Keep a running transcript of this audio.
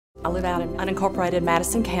I live out in unincorporated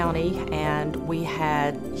Madison County, and we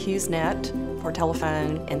had HughesNet for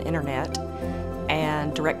telephone and internet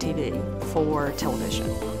and DirecTV for television.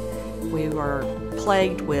 We were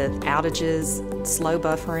plagued with outages, slow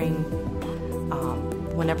buffering.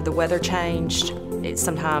 Whenever the weather changed,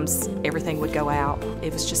 sometimes everything would go out.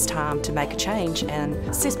 It was just time to make a change,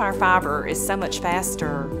 and Spire fiber is so much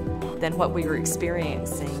faster than what we were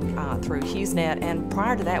experiencing through HughesNet, and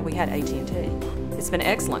prior to that we had AT&T. It's been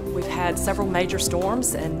excellent. We've had several major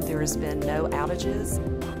storms and there has been no outages.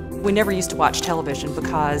 We never used to watch television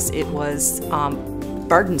because it was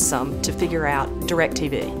burdensome to figure out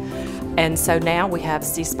DirecTV. And so now we have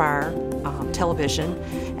Spire television,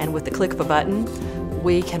 and with the click of a button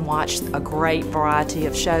we can watch a great variety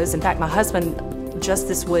of shows. In fact, my husband just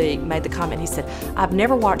this week made the comment, he said, "I've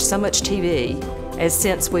never watched so much TV as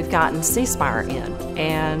since we've gotten Spire in,"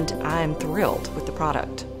 and I'm thrilled with the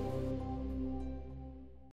product.